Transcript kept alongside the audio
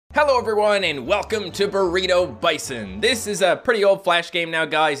Hello everyone and welcome to Burrito Bison. This is a pretty old Flash game now,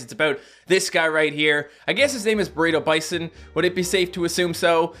 guys. It's about this guy right here. I guess his name is Burrito Bison. Would it be safe to assume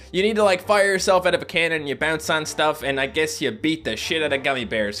so? You need to like fire yourself out of a cannon and you bounce on stuff, and I guess you beat the shit out of gummy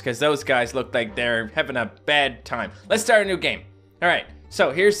bears because those guys look like they're having a bad time. Let's start a new game. All right,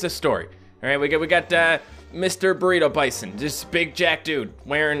 so here's the story. All right, we got Mr. Burrito Bison, this big jack dude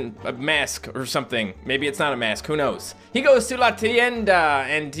wearing a mask or something. Maybe it's not a mask, who knows? He goes to La Tienda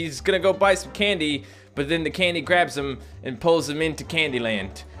and he's gonna go buy some candy, but then the candy grabs him and pulls him into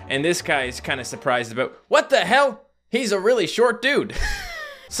Candyland. And this guy is kind of surprised about, what the hell? He's a really short dude.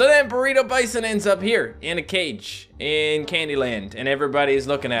 So then Burrito Bison ends up here in a cage in Candyland and everybody's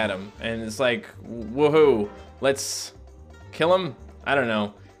looking at him and it's like, woohoo, let's kill him? I don't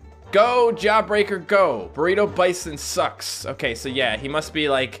know. Go, Jawbreaker, go. Burrito Bison sucks. Okay, so yeah, he must be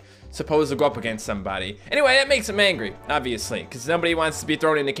like supposed to go up against somebody. Anyway, that makes him angry, obviously, because nobody wants to be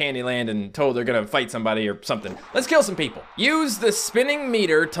thrown into Candyland and told they're gonna fight somebody or something. Let's kill some people. Use the spinning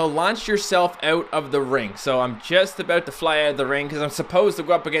meter to launch yourself out of the ring. So I'm just about to fly out of the ring because I'm supposed to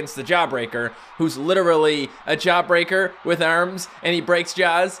go up against the Jawbreaker, who's literally a Jawbreaker with arms and he breaks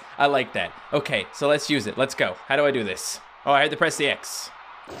jaws. I like that. Okay, so let's use it. Let's go. How do I do this? Oh, I had to press the X.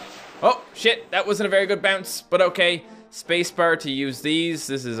 Oh, shit, that wasn't a very good bounce, but okay. Spacebar to use these.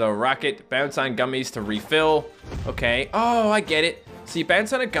 This is a rocket. Bounce on gummies to refill. Okay, oh, I get it. So you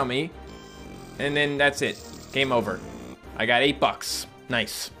bounce on a gummy, and then that's it. Game over. I got $8.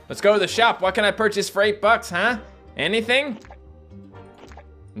 Nice. Let's go to the shop. What can I purchase for $8, huh? Anything?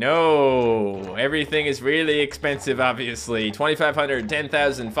 No, everything is really expensive, obviously. 2,500,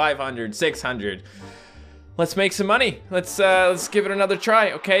 10,500, 600. Let's make some money. Let's give it another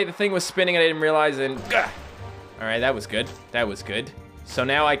try. Okay, the thing was spinning and I didn't realize, and all right, that was good. That was good. So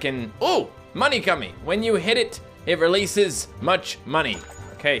now I can, oh, money gummy. When you hit it, it releases much money.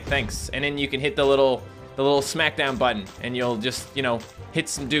 Okay, thanks. And then you can hit the little smackdown button and you'll just, you know, hit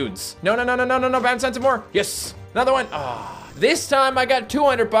some dudes. No, bounce on some more. Yes, another one. Ah, this time I got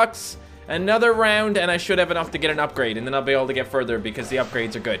 $200. Another round and I should have enough to get an upgrade and then I'll be able to get further because the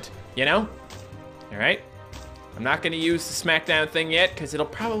upgrades are good, you know? All right. I'm not gonna use the smackdown thing yet, because there'll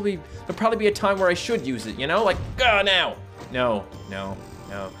probably be a time where I should use it, you know? Like, go now. No.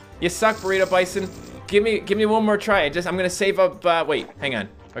 You suck, Burrito Bison. Give me one more try. I'm gonna save up, wait, hang on.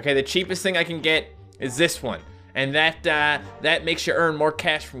 Okay, the cheapest thing I can get is this one. And that makes you earn more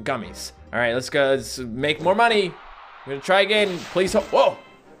cash from gummies. All right, let's make more money. I'm gonna try again, please. Whoa,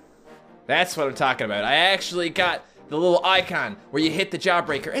 that's what I'm talking about. I actually got the little icon where you hit the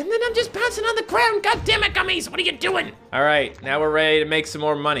Jawbreaker, and then I'm just bouncing on the ground. God damn it, gummies, what are you doing? All right, now we're ready to make some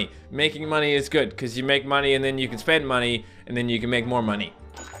more money. Making money is good, because you make money and then you can spend money, and then you can make more money.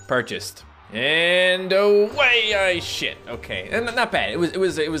 Purchased. And away I shit. Okay, and not bad. It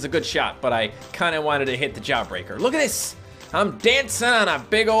was a good shot, but I kind of wanted to hit the Jawbreaker. Look at this. I'm dancing on a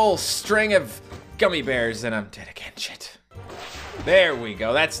big old string of gummy bears, and I'm dead again, shit. There we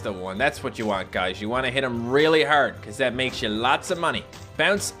go, that's the one. That's what you want, guys. You want to hit them really hard, because that makes you lots of money.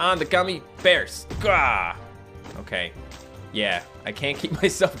 Bounce on the gummy bears. Gah! Okay, yeah, I can't keep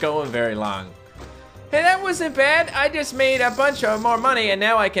myself going very long. Hey, that wasn't bad. I just made a bunch of more money, and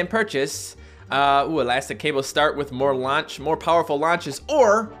now I can purchase, elastic cable start with more powerful launches,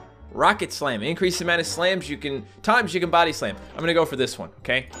 or rocket slam. Increase the amount of slams you can body slam. I'm gonna go for this one,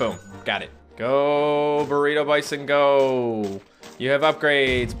 okay? Boom, got it. Go, Burrito Bison, go. You have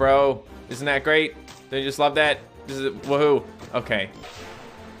upgrades, bro. Isn't that great? Don't you just love that? This is woohoo. Okay.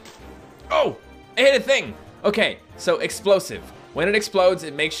 Oh, I hit a thing. Okay, so explosive. When it explodes,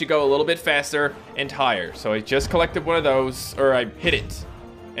 it makes you go a little bit faster and higher. So I just collected one of those, or I hit it,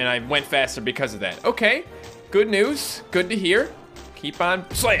 and I went faster because of that. Okay, good news. Good to hear. Keep on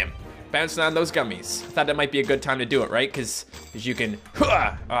slam. Bouncing on those gummies. I thought that might be a good time to do it, right? Because you can,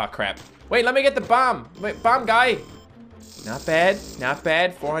 oh crap. Wait, let me get the bomb. Wait, bomb guy. Not bad, not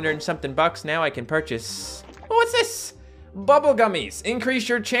bad. 400 and something bucks now I can purchase. Oh, what's this? Bubble gummies. Increase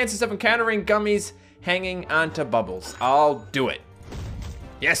your chances of encountering gummies hanging onto bubbles. I'll do it.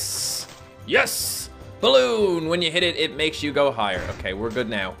 Yes, yes. Balloon, when you hit it, it makes you go higher. Okay, we're good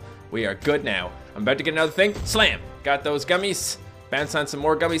now. We are good now. I'm about to get another thing. Slam, got those gummies. Bounce on some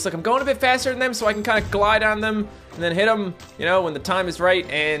more gummies. Look, I'm going a bit faster than them so I can kind of glide on them and then hit them, you know, when the time is right,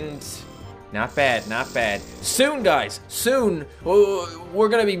 and not bad, not bad. Soon, guys, soon, we're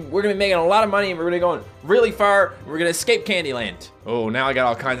gonna be making a lot of money and we're gonna be going really far. We're gonna escape Candyland. Oh, now I got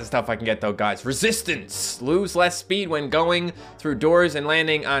all kinds of stuff I can get though, guys. Resistance, lose less speed when going through doors and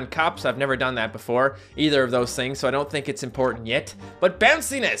landing on cops. I've never done that before, either of those things, so I don't think it's important yet. But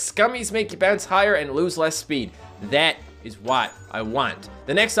bounciness, gummies make you bounce higher and lose less speed. That is what I want.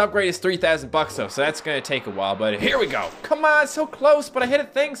 The next upgrade is 3,000 bucks though, so that's gonna take a while, but here we go. Come on, so close, but I hit a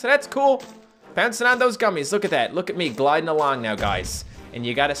thing, so that's cool. Bouncing on those gummies, look at that. Look at me gliding along now, guys. And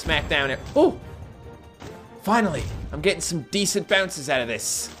you gotta smack down it. Ooh, finally, I'm getting some decent bounces out of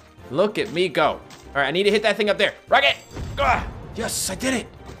this. Look at me go. All right, I need to hit that thing up there. Rocket! Ah, yes, I did it.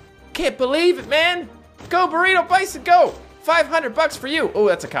 Can't believe it, man. Go, Burrito, Bison, go. 500 bucks for you. Oh,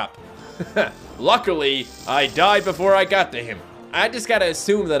 that's a cop. Luckily, I died before I got to him. I just gotta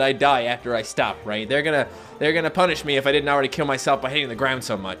assume that I die after I stop, right? They're gonna punish me if I didn't already kill myself by hitting the ground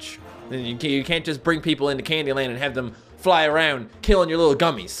so much. You can't just bring people into Candyland and have them fly around killing your little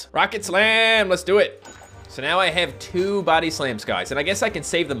gummies. Rocket slam, let's do it. So now I have 2 body slams, guys, and I guess I can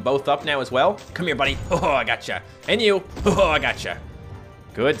save them both up now as well. Come here, buddy. Oh, I gotcha. And you. Oh, I gotcha.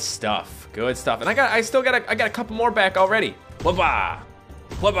 Good stuff. Good stuff. And I got a couple more back already. Whoopah.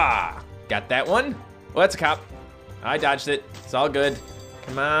 Whoopah. Got that one. Oh, that's a cop. I dodged it. It's all good.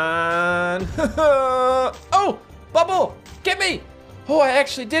 Come on. Oh, bubble. Get me. Oh, I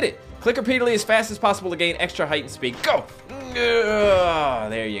actually did it. Click repeatedly as fast as possible to gain extra height and speed. Go.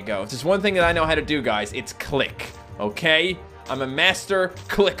 There you go. If there's one thing that I know how to do, guys, it's click. Okay? I'm a master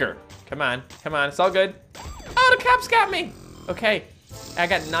clicker. Come on. Come on. It's all good. Oh, the cops got me. Okay. I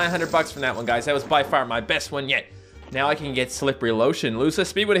got 900 bucks from that one, guys. That was by far my best one yet. Now I can get slippery lotion. Lose less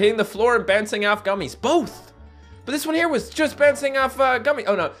speed when hitting the floor and bouncing off gummies. Both. But this one here was just bouncing off gummy.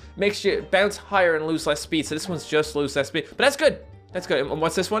 Oh, no. Makes you bounce higher and lose less speed. So this one's just lose less speed. But that's good. That's good. And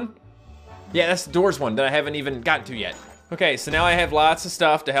what's this one? Yeah, that's the doors one that I haven't even gotten to yet. Okay, so now I have lots of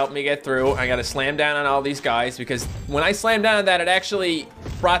stuff to help me get through. I gotta slam down on all these guys because when I slammed down on that, it actually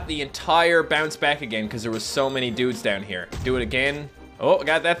brought the entire bounce back again because there was so many dudes down here. Do it again. Oh, I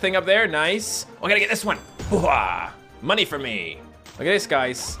got that thing up there, nice. Oh, I gotta get this one. Hoo-ha. Money for me. Look at this,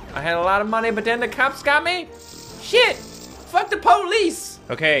 guys. I had a lot of money, but then the cops got me. Shit, fuck the police.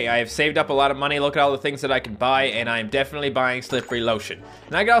 Okay, I have saved up a lot of money. Look at all the things that I can buy, and I'm definitely buying slippery lotion.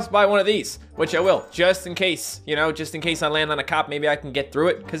 And I can also buy one of these, which I will, just in case, you know, just in case I land on a cop, maybe I can get through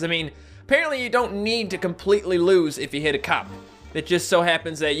it. Because, I mean, apparently you don't need to completely lose if you hit a cop. It just so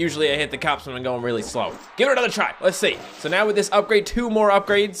happens that usually I hit the cops when I'm going really slow. Give it another try, let's see. So now with this upgrade, 2 more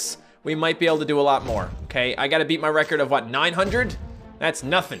upgrades, we might be able to do a lot more, okay? I gotta beat my record of what, 900? That's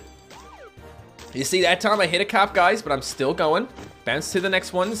nothing. You see, that time I hit a cop, guys, but I'm still going. Bounce to the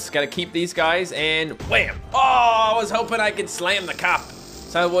next ones. Gotta keep these guys, and wham! Oh, I was hoping I could slam the cop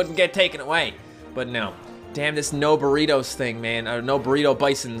so I wouldn't get taken away. But no. Damn this no burritos thing, man. Or no burrito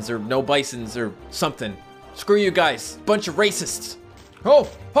bisons, or no bisons, or something. Screw you guys. Bunch of racists. Oh,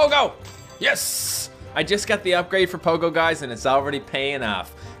 Pogo! Yes! I just got the upgrade for Pogo, guys, and it's already paying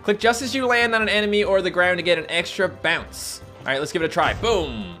off. Click just as you land on an enemy or the ground to get an extra bounce. All right, let's give it a try.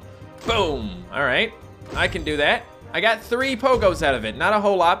 Boom! Boom. All right, I can do that. I got 3 pogos out of it. Not a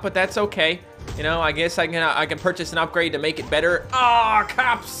whole lot, but that's okay. You know, I guess I can purchase an upgrade to make it better. Ah,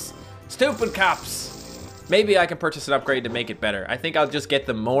 cops! Stupid cops. Maybe I can purchase an upgrade to make it better. I think I'll just get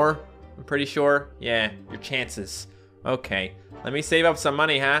them more. I'm pretty sure. Yeah, your chances. Okay, let me save up some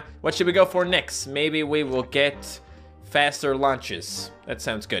money, huh? What should we go for next? Maybe we will get faster launches. That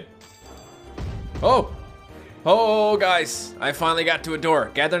sounds good. Oh! Oh, guys, I finally got to a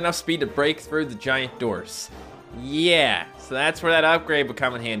door. Gather enough speed to break through the giant doors. Yeah, so that's where that upgrade will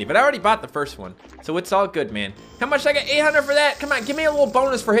come in handy. But I already bought the first one, so it's all good, man. How much did I get? 800 for that? Come on, give me a little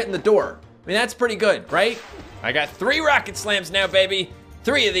bonus for hitting the door. I mean, that's pretty good, right? I got 3 rocket slams now, baby.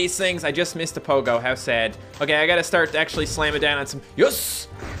 3 of these things. I just missed a pogo. How sad. Okay, I gotta start actually slamming down on some. Yes!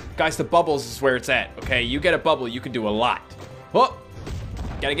 Guys, the bubbles is where it's at. Okay, you get a bubble, you can do a lot. Oh,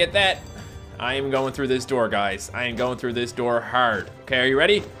 gotta get that. I am going through this door, guys. I am going through this door hard. Okay, are you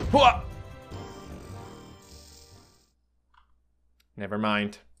ready? Whoa! Never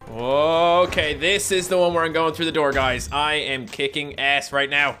mind. Okay, this is the one where I'm going through the door, guys. I am kicking ass right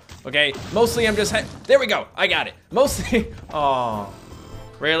now. Okay, mostly I'm just there we go. I got it. Mostly, oh,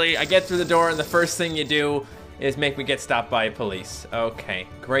 really? I get through the door and the first thing you do is make me get stopped by police. Okay,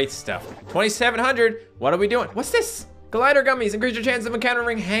 great stuff. 2,700. What are we doing? What's this? Glider gummies, increase your chance of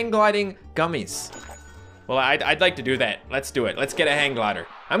encountering hang gliding gummies. Well, I'd like to do that. Let's do it. Let's get a hang glider.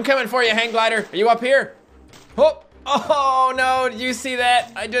 I'm coming for you, hang glider. Are you up here? Oh no, did you see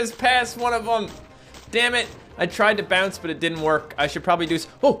that? I just passed one of them. Damn it. I tried to bounce, but it didn't work. I should probably do,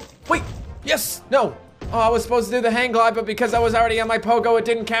 oh, wait, yes, no. Oh, I was supposed to do the hang glide, but because I was already on my pogo, it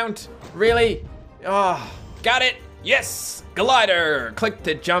didn't count. Really? Oh, got it. Yes, glider. Click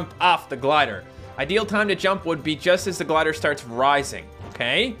to jump off the glider. Ideal time to jump would be just as the glider starts rising,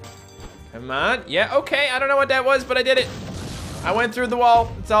 okay? Come on, yeah, okay, I don't know what that was, but I did it. I went through the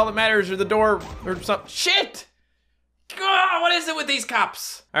wall, that's all that matters, or the door, or something. Shit! What is it with these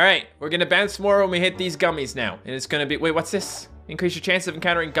cops? All right, we're gonna bounce more when we hit these gummies now. And it's gonna be, wait, what's this? Increase your chance of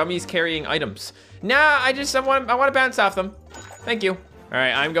encountering gummies carrying items. Nah, I want to bounce off them. Thank you. All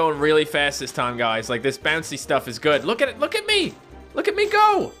right, I'm going really fast this time, guys. Like, this bouncy stuff is good. Look at it, look at me. Look at me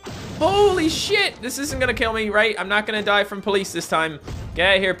go. Holy shit, this isn't gonna kill me, right? I'm not gonna die from police this time. Get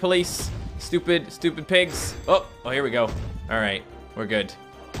out of here, police. Stupid pigs. Oh, here we go. All right, we're good.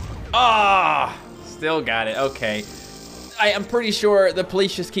 Ah, still got it, okay. I'm pretty sure the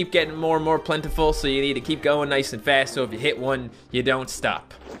police just keep getting more and more plentiful, so you need to keep going nice and fast, so if you hit one, you don't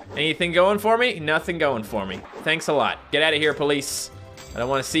stop. Anything going for me? Nothing going for me. Thanks a lot. Get out of here, police. I don't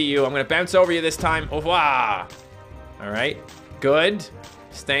want to see you. I'm gonna bounce over you this time. Au revoir. All right, good.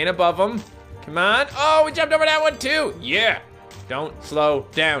 Staying above them. Come on. Oh, we jumped over that one too. Yeah. Don't slow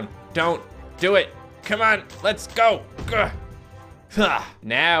down. Don't do it. Come on, let's go. Gah.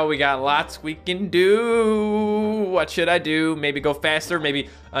 Now we got lots we can do. What should I do? Maybe go faster, maybe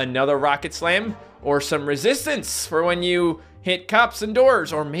another rocket slam, or some resistance for when you hit cops and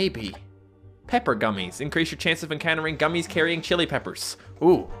doors, or maybe pepper gummies. Increase your chance of encountering gummies carrying chili peppers.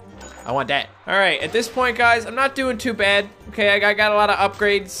 Ooh, I want that. All right, at this point, guys, I'm not doing too bad. Okay, I got a lot of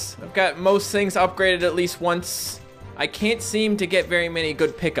upgrades. I've got most things upgraded at least once. I can't seem to get very many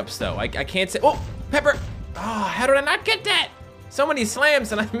good pickups, though. I can't say, oh, pepper. Oh, how did I not get that? So many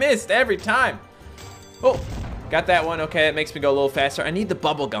slams and I missed every time. Oh, got that one. Okay, that makes me go a little faster. I need the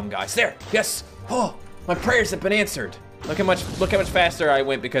bubble gum, guys. There, yes. Oh, my prayers have been answered. Look how much faster I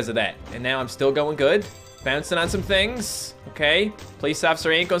went because of that. And now I'm still going good. Bouncing on some things. Okay, police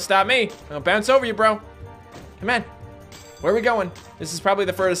officer ain't gonna stop me. I'm gonna bounce over you, bro. Come on, where are we going? This is probably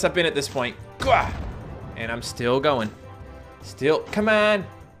the furthest I've been at this point. Gah! And I'm still going. Still, come on,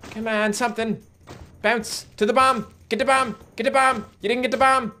 something. Bounce to the bomb. Get the bomb, get the bomb. You didn't get the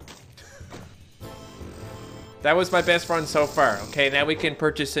bomb. That was my best run so far. Okay, now we can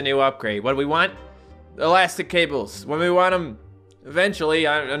purchase a new upgrade. What do we want? Elastic cables. When we want them eventually,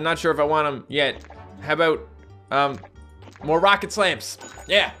 I'm not sure if I want them yet. How about more rocket slams?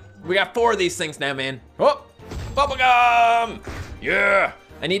 Yeah, we got 4 of these things now, man. Oh, bubblegum! Yeah!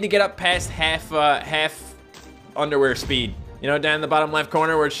 I need to get up past half underwear speed. You know, down in the bottom left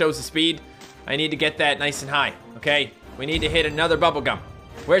corner where it shows the speed. I need to get that nice and high, okay? We need to hit another bubblegum.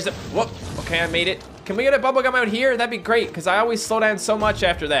 Where's it? Whoop, okay, I made it. Can we get a bubblegum out here? That'd be great, because I always slow down so much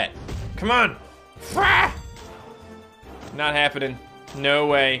after that. Come on. Ah! Not happening. No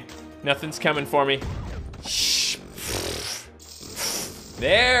way. Nothing's coming for me. Shh.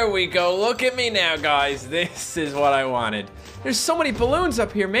 There we go. Look at me now, guys. This is what I wanted. There's so many balloons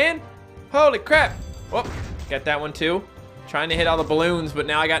up here, man. Holy crap. Whoop, got that one too. Trying to hit all the balloons, but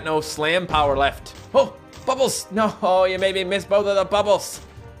now I got no slam power left. Oh, bubbles. No, oh, you made me miss both of the bubbles.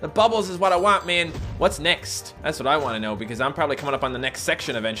 The bubbles is what I want, man. What's next? That's what I want to know, because I'm probably coming up on the next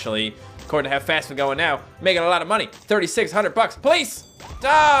section eventually. According to how fast we're going now, making a lot of money. 3,600 bucks. Police!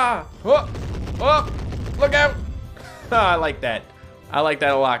 Ah! Oh, oh, look out! Oh, I like that. I like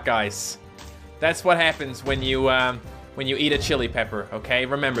that a lot, guys. That's what happens when you eat a chili pepper. Okay,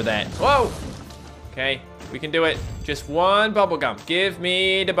 remember that. Whoa! Okay, we can do it. Just one bubblegum. Give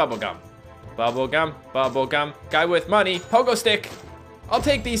me the bubblegum. Bubblegum, bubblegum. Guy with money. Pogo stick. I'll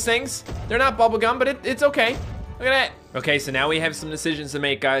take these things. They're not bubblegum, but it's okay. Look at that. Okay, so now we have some decisions to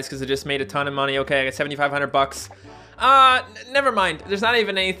make, guys, because I just made a ton of money. Okay, I got 7,500 bucks. Never mind. There's not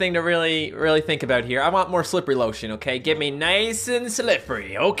even anything to really think about here. I want more slippery lotion, okay? Get me nice and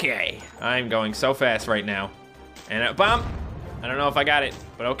slippery. Okay. I'm going so fast right now. And a bomb. I don't know if I got it,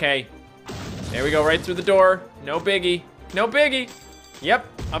 but okay. There we go, right through the door. No biggie. No biggie. Yep,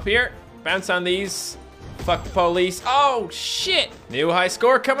 up here. Bounce on these. Fuck the police. Oh, shit. New high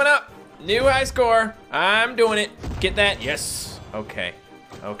score coming up. New high score. I'm doing it. Get that? Yes. Okay.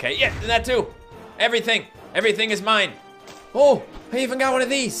 Okay, yeah, and that too. Everything. Everything is mine. Oh, I even got one of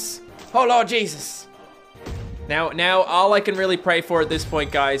these. Oh, Lord Jesus. Now, all I can really pray for at this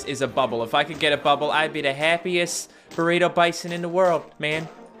point, guys, is a bubble. If I could get a bubble, I'd be the happiest burrito bison in the world, man.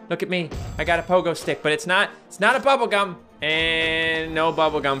 Look at me. I got a pogo stick, but it's not a bubble gum. And no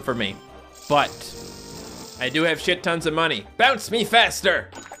bubble gum for me. But I do have shit tons of money. Bounce me faster.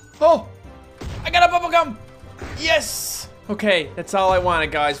 Oh, I got a bubble gum. Yes. Okay, that's all I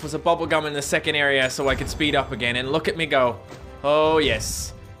wanted, guys, was a bubble gum in the second area so I could speed up again. And look at me go. Oh,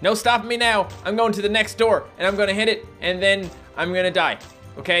 yes. No stopping me now. I'm going to the next door, and I'm gonna hit it, and then I'm gonna die.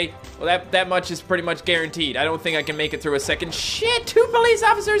 Okay? Well, that much is pretty much guaranteed. I don't think I can make it through a second. Shit, 2 police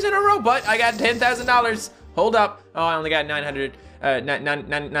officers in a row, but I got $10,000. Hold up. Oh, I only got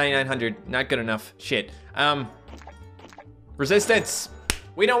 9,900. Not good enough. Shit. Resistance.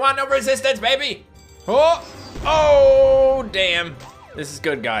 We don't want no resistance, baby. Oh! Oh, damn. This is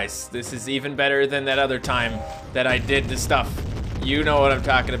good, guys. This is even better than that other time that I did the stuff. You know what I'm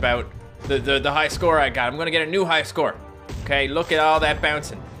talking about. The high score I got. I'm gonna get a new high score. Okay, look at all that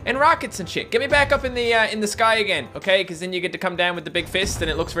bouncing. And rockets and shit. Get me back up in the sky again, okay? Because then you get to come down with the big fist and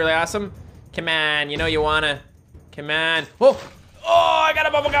it looks really awesome. Come on, you know you wanna. Come on. Whoa! Oh, I got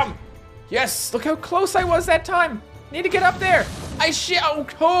a bubble gum! Yes, look how close I was that time. Need to get up there.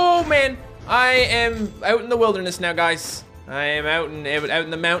 Oh, man. I am out in the wilderness now, guys. I am out in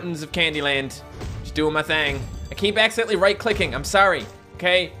the mountains of Candyland. Just doing my thing. I keep accidentally right-clicking. I'm sorry,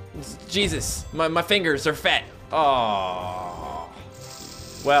 okay? Jesus, my fingers are fat. Oh.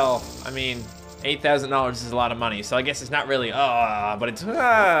 Well, I mean, $8,000 is a lot of money, so I guess it's not really but it's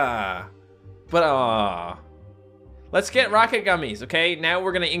Let's get rocket gummies, okay? Now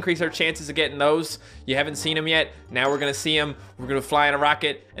we're gonna increase our chances of getting those. You haven't seen them yet. Now we're gonna see them. We're gonna fly in a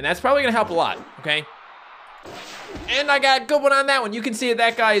rocket, and that's probably gonna help a lot, okay? And I got a good one on that one. You can see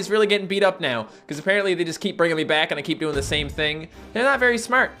that guy is really getting beat up now, because apparently they just keep bringing me back and I keep doing the same thing. They're not very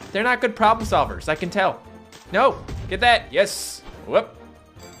smart. They're not good problem solvers, I can tell. No, get that, yes. Whoop.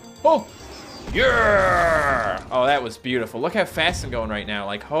 Oh, yeah. Oh, that was beautiful. Look how fast I'm going right now,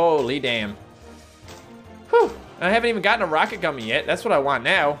 like holy damn. Whew. I haven't even gotten a rocket gummy yet. That's what I want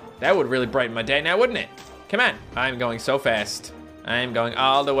now. That would really brighten my day now, wouldn't it? Come on, I'm going so fast. I'm going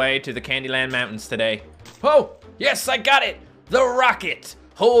all the way to the Candyland Mountains today. Oh, yes, I got it. The rocket.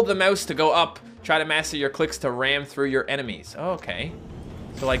 Hold the mouse to go up. Try to master your clicks to ram through your enemies. Okay.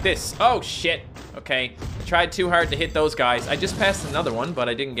 So like this. Oh, shit. Okay. I tried too hard to hit those guys. I just passed another one, but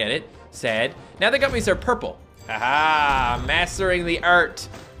I didn't get it. Sad. Now the gummies are purple. Aha, mastering the art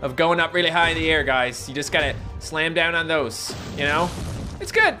of going up really high in the air, guys. You just gotta slam down on those, you know?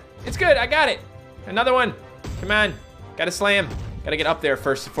 It's good. It's good. I got it. Another one. Come on. Gotta slam. Gotta get up there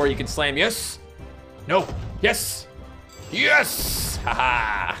first before you can slam. Yes. No. Yes. Yes.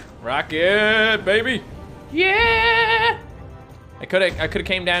 Haha. Rocket, baby. Yeah. I could have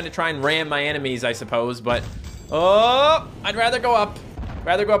came down to try and ram my enemies, I suppose, but oh, I'd rather go up.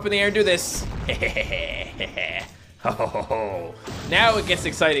 Rather go up in the air and do this. Now it gets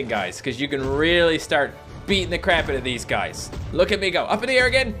exciting, guys, because you can really start beating the crap out of these guys. Look at me go. Up in the air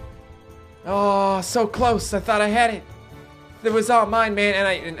again. Oh, so close. I thought I had it. It was all mine, man,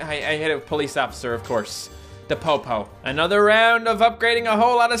 and I hit a police officer, of course. The Popo. Another round of upgrading a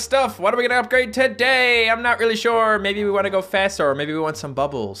whole lot of stuff. What are we gonna upgrade today? I'm not really sure. Maybe we wanna go faster, or maybe we want some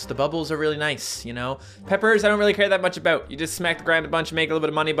bubbles. The bubbles are really nice, you know? Peppers, I don't really care that much about. You just smack the ground a bunch and make a little bit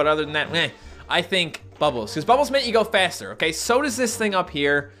of money, but other than that, meh. I think bubbles, because bubbles make you go faster, okay? So does this thing up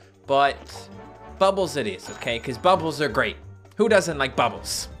here, but bubbles it is, okay? Because bubbles are great. Who doesn't like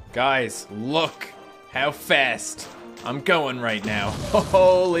bubbles? Guys, look how fast I'm going right now.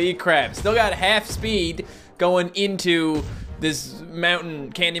 Holy crap. Still got half speed going into this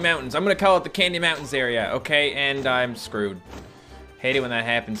mountain, Candy Mountains. I'm gonna call it the Candy Mountains area, okay? And I'm screwed. Hate it when that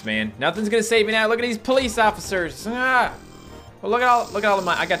happens, man. Nothing's gonna save me now. Look at these police officers. Ah. Well, look at all of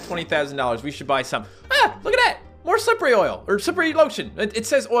mine. I got $20,000. We should buy some. Ah, look at that. More slippery oil, or slippery lotion. It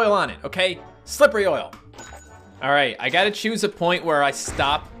says oil on it, okay? Slippery oil. All right, I gotta choose a point where I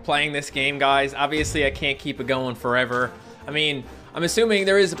stop playing this game, guys. Obviously, I can't keep it going forever. I mean, I'm assuming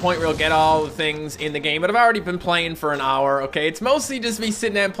there is a point where you'll get all the things in the game, but I've already been playing for an hour, okay? It's mostly just me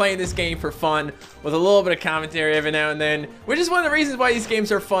sitting down playing this game for fun with a little bit of commentary every now and then, which is one of the reasons why these games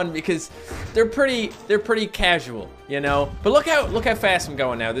are fun, because they're pretty casual, you know? But look how fast I'm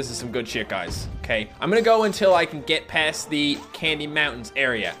going now. This is some good shit, guys, okay? I'm gonna go until I can get past the Candy Mountains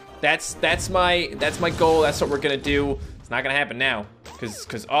area. That's my goal. That's what we're gonna do. It's not gonna happen now,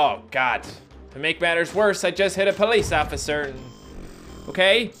 cause oh God. To make matters worse, I just hit a police officer.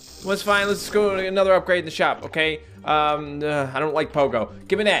 Okay, let's fine. Let's go to another upgrade in the shop. Okay, I don't like pogo.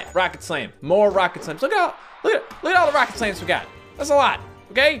 Give me that rocket slam. More rocket slams. Look at all the rocket slams we got. That's a lot.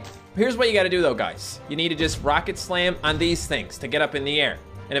 Okay, here's what you got to do though, guys. You need to just rocket slam on these things to get up in the air,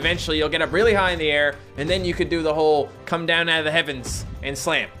 and eventually you'll get up really high in the air, and then you could do the whole come down out of the heavens and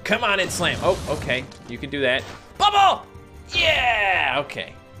slam. Come on and slam. Oh, okay, you can do that. Bubble. Yeah.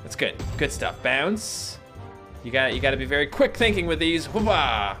 Okay, that's good. Good stuff. Bounce. You gotta be very quick thinking with these.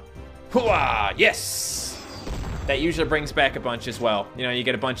 Hoo-wah! Hoo-wah! Yes! That usually brings back a bunch as well. You know, you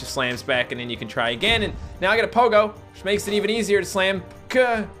get a bunch of slams back and then you can try again. And now I got a pogo, which makes it even easier to slam.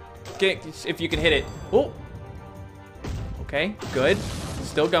 If you can hit it. Oh! Okay, good.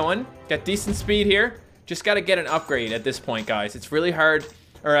 Still going. Got decent speed here. Just gotta get an upgrade at this point, guys. It's really hard,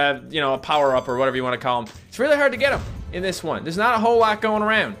 or you know, a power-up or whatever you want to call them. It's really hard to get them in this one. There's not a whole lot going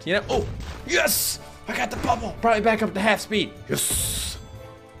around, you know? Oh, yes! I got the bubble. Probably back up to half speed. Yes.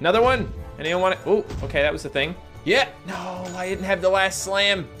 Another one. Anyone want it? Oh, okay, that was the thing. Yeah, no, I didn't have the last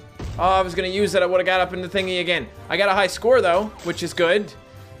slam. Oh, I was gonna use it. I would've got up in the thingy again. I got a high score though, which is good.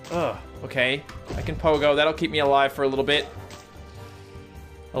 Ugh, okay. I can pogo. That'll keep me alive for a little bit.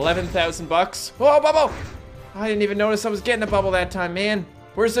 11,000 bucks. Whoa, bubble! I didn't even notice I was getting a bubble that time, man.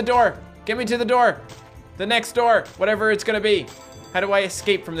 Where's the door? Get me to the door. The next door, whatever it's gonna be. How do I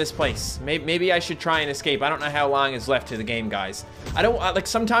escape from this place? Maybe I should try and escape. I don't know how long is left to the game, guys. I don't, like,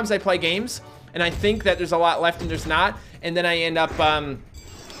 sometimes I play games and I think that there's a lot left and there's not, and then I end up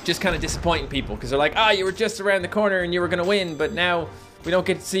just kind of disappointing people because they're like, ah, you were just around the corner and you were gonna win, but now we don't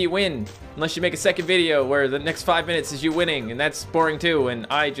get to see you win unless you make a second video where the next 5 minutes is you winning, and that's boring too, and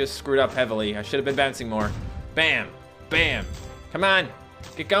I just screwed up heavily. I should have been bouncing more. Bam, bam. Come on,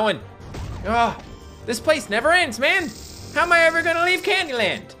 get going. Oh, this place never ends, man. How am I ever gonna leave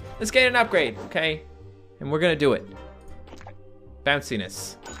Candyland? Let's get an upgrade, okay? And we're gonna do it.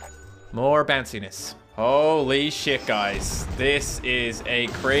 Bounciness. More bounciness. Holy shit, guys. This is a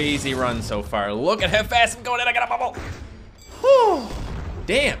crazy run so far. Look at how fast I'm going, and I got a bubble. Whew.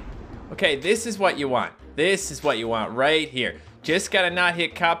 Damn. Okay, this is what you want. This is what you want right here. Just gotta not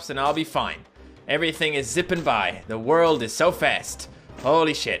hit cops and I'll be fine. Everything is zipping by. The world is so fast.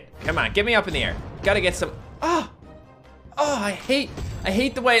 Holy shit. Come on, get me up in the air. Gotta get some, oh, I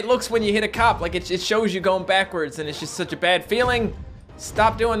hate the way it looks when you hit a cop. Like, it shows you going backwards and it's just such a bad feeling.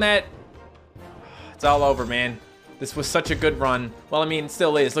 Stop doing that. It's all over, man. This was such a good run. Well, I mean, it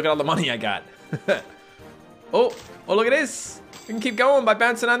still is. Look at all the money I got. Oh, look at this. We can keep going by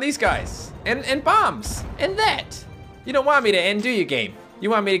bouncing on these guys. And bombs. And that. You don't want me to end, do you, game? You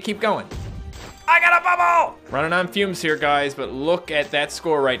want me to keep going. I got a bubble! Running on fumes here, guys, but look at that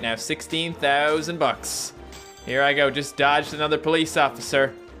score right now. 16,000 bucks. Here I go, just dodged another police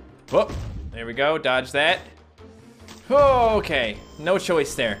officer. Whoop, there we go, dodge that. Okay, no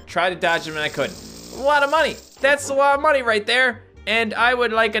choice there. Tried to dodge him and I couldn't. A lot of money. That's a lot of money right there. And I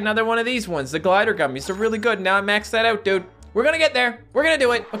would like another one of these ones. The glider gummies are really good. Now I maxed that out, dude. We're gonna get there. We're gonna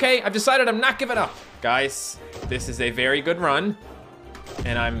do it, okay? I've decided I'm not giving up. Guys, this is a very good run.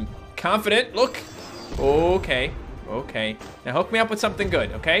 And I'm confident, look. Okay, okay. Now hook me up with something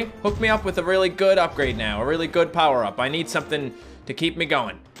good, okay? Hook me up with a really good upgrade now, a really good power up. I need something to keep me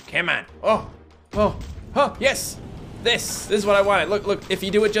going. Come on. Oh, yes. This is what I wanted. Look, if you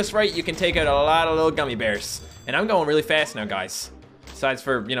do it just right, you can take out a lot of little gummy bears. And I'm going really fast now, guys. Besides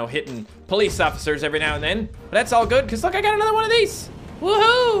for, you know, hitting police officers every now and then. But that's all good, because look, I got another one of these.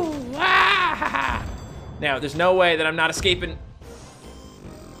 Woohoo! Ah! Now, there's no way that I'm not escaping.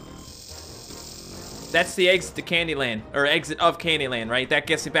 That's the exit to Candyland, or exit of Candyland, right? That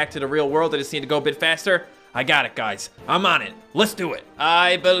gets me back to the real world. I just need to go a bit faster. I got it, guys. I'm on it. Let's do it.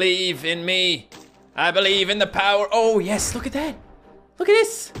 I believe in me. I believe in the power. Oh, yes, look at that. Look at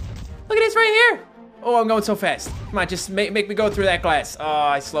this. Look at this right here. Oh, I'm going so fast. Come on, just make me go through that glass. Oh,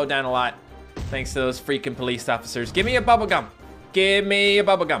 I slowed down a lot. Thanks to those freaking police officers. Give me a bubble gum. Give me a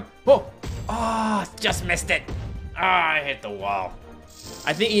bubble gum. Whoa. Oh, just missed it. Oh, I hit the wall.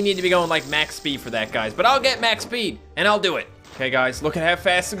 I think you need to be going like max speed for that, guys. But I'll get max speed, and I'll do it. Okay, guys, look at how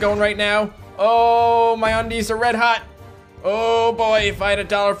fast I'm going right now. Oh, my undies are red hot. Oh, boy, if I had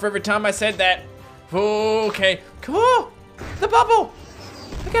 $1 for every time I said that. Okay. Cool. The bubble.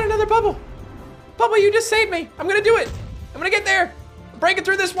 I got another bubble. Bubble, you just saved me. I'm gonna do it. I'm gonna get there. I'm breaking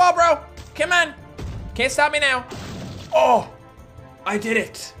through this wall, bro. Come on. Can't stop me now. Oh, I did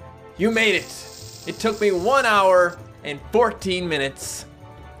it. You made it. It took me 1 hour and 14 minutes,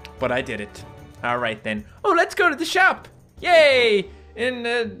 but I did it. All right, then. Oh, let's go to the shop. Yay.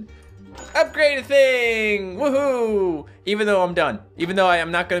 And upgrade a thing. Woohoo. Even though I'm done. Even though I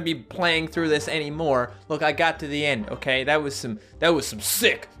am not gonna be playing through this anymore. Look, I got to the end, okay? That was some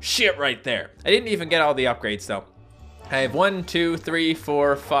sick shit right there. I didn't even get all the upgrades though. I have 1, 2, 3,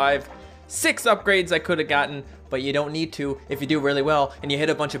 4, 5, 6 upgrades I could have gotten, but you don't need to if you do really well and you hit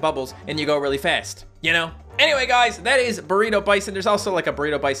a bunch of bubbles and you go really fast, you know? Anyway, guys, that is Burrito Bison. There's also like a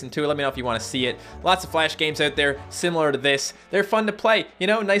Burrito Bison 2. Let me know if you want to see it. Lots of Flash games out there similar to this. They're fun to play, you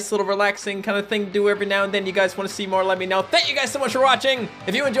know, nice little relaxing kind of thing to do every now and then. You guys want to see more, let me know. Thank you guys so much for watching.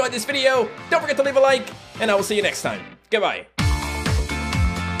 If you enjoyed this video, don't forget to leave a like, and I will see you next time. Goodbye.